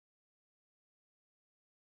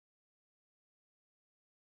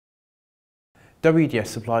WDS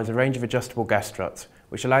supplies a range of adjustable gas struts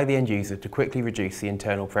which allow the end user to quickly reduce the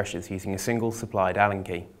internal pressures using a single supplied Allen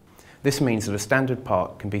key. This means that a standard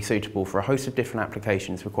part can be suitable for a host of different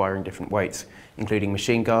applications requiring different weights, including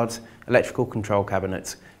machine guards, electrical control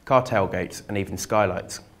cabinets, car tailgates and even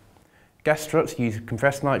skylights. Gas struts use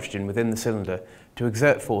compressed nitrogen within the cylinder to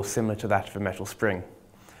exert force similar to that of a metal spring.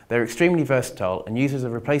 They're extremely versatile and used as a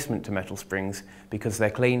replacement to metal springs because they're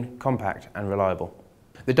clean, compact and reliable.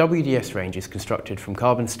 The WDS range is constructed from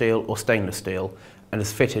carbon steel or stainless steel and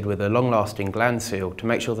is fitted with a long-lasting gland seal to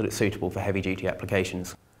make sure that it's suitable for heavy-duty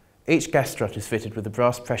applications. Each gas strut is fitted with a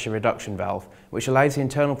brass pressure reduction valve which allows the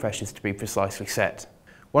internal pressures to be precisely set.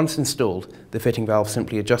 Once installed, the fitting valve is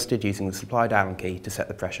simply adjusted using the supplied Allen key to set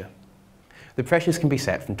the pressure. The pressures can be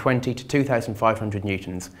set from 20 to 2,500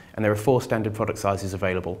 newtons and there are 4 standard product sizes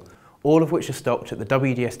available, all of which are stocked at the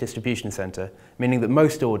WDS distribution centre, meaning that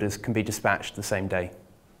most orders can be dispatched the same day.